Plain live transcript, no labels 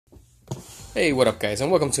Hey, what up guys,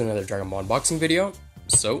 and welcome to another Dragon Ball unboxing video.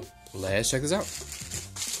 So, let's check this out.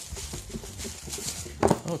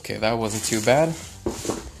 Okay, that wasn't too bad.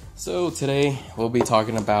 So today, we'll be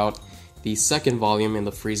talking about the second volume in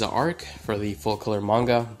the Freeza arc for the full color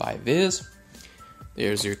manga by Viz.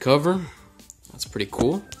 There's your cover. That's pretty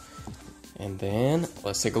cool. And then,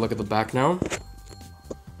 let's take a look at the back now.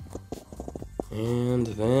 And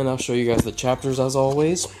then I'll show you guys the chapters as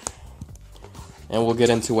always. And we'll get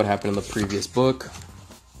into what happened in the previous book.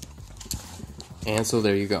 And so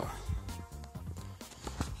there you go.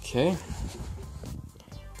 Okay.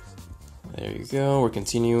 There you go. We're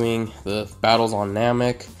continuing the battles on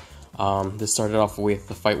Namek. This started off with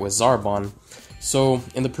the fight with Zarbon. So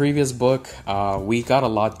in the previous book, we got a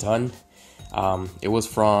lot done. It was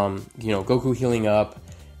from, Goku healing up,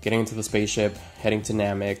 getting into the spaceship, heading to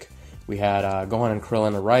Namek. We had Gohan and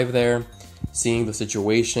Krillin arrive there, seeing the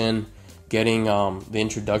situation, getting the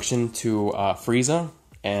introduction to Freeza,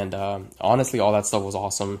 and honestly all that stuff was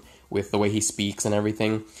awesome with the way he speaks and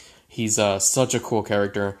everything. He's such a cool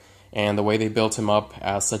character, and the way they built him up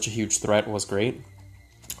as such a huge threat was great.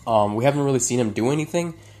 We haven't really seen him do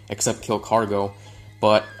anything except kill Cargo,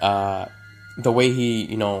 but the way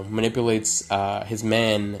he manipulates his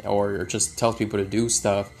men or just tells people to do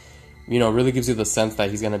stuff, really gives you the sense that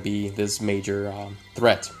he's going to be this major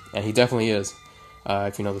threat, and he definitely is.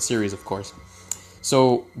 If you know the series, of course.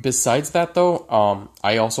 So besides that, though,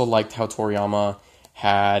 I also liked how Toriyama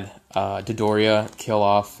had Dodoria kill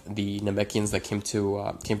off the Namekians that came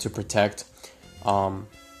to protect one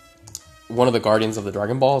of the guardians of the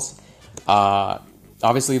Dragon Balls.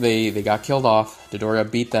 Obviously, they got killed off. Dodoria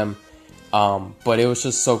beat them, but it was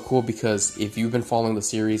just so cool because if you've been following the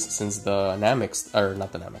series since the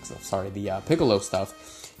the Piccolo stuff,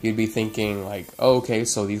 you'd be thinking like, oh, okay,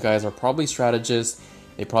 so these guys are probably strategists.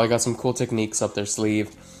 They probably got some cool techniques up their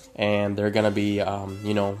sleeve, and they're gonna be,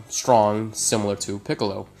 strong, similar to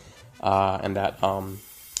Piccolo, and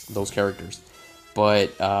those characters.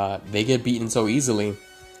 But they get beaten so easily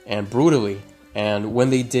and brutally. And when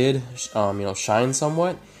they did, shine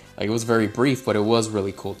somewhat, like it was very brief, but it was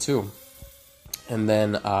really cool too. And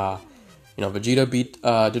then, Vegeta beat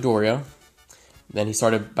Dodoria. Then he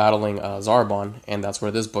started battling Zarbon, and that's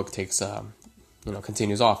where this book takes,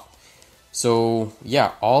 continues off. So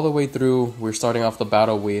yeah, all the way through, we're starting off the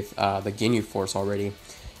battle with the Ginyu Force already,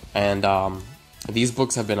 and these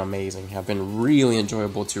books have been amazing, have been really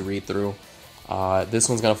enjoyable to read through. This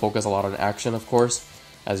one's gonna focus a lot on action, of course.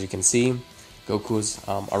 As you can see, Goku's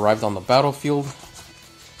arrived on the battlefield,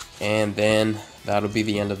 and then that'll be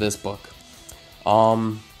the end of this book.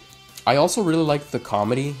 I also really liked the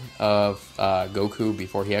comedy of Goku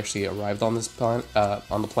before he actually arrived on this planet,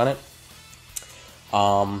 on the planet.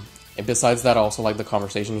 And besides that, I also liked the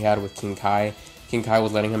conversation he had with King Kai. King Kai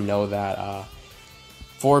was letting him know that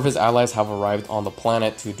 4 of his allies have arrived on the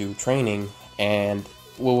planet to do training. And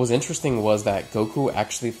what was interesting was that Goku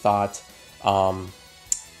actually thought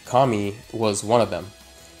Kami was one of them.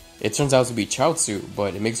 It turns out to be Chaozu,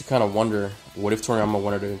 but it makes you kind of wonder, what if Toriyama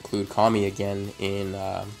wanted to include Kami again in...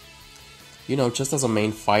 just as a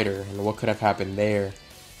main fighter, and what could have happened there.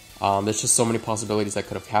 There's just so many possibilities that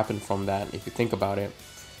could have happened from that, if you think about it.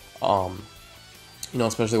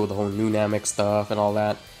 Especially with the whole new Namek stuff and all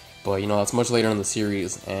that. But, that's much later in the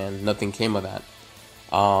series, and nothing came of that.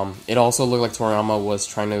 It also looked like Toriyama was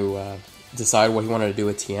trying to decide what he wanted to do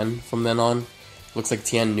with Tien from then on. Looks like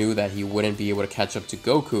Tien knew that he wouldn't be able to catch up to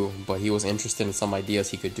Goku, but he was interested in some ideas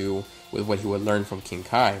he could do with what he would learn from King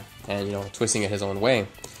Kai, and, twisting it his own way.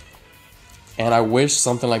 And I wish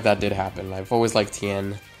something like that did happen. I've always liked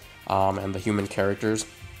Tien and the human characters.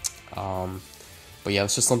 But yeah,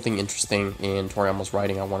 it's just something interesting in Toriyama's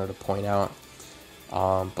writing I wanted to point out.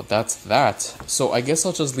 But that's that. So I guess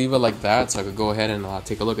I'll just leave it like that so I could go ahead and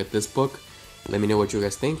take a look at this book. Let me know what you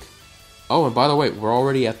guys think. Oh, and by the way, we're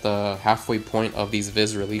already at the halfway point of these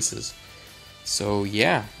Viz releases. So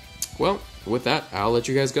yeah. Well, with that, I'll let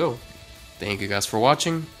you guys go. Thank you guys for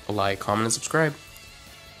watching. Like, comment, and subscribe.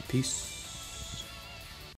 Peace.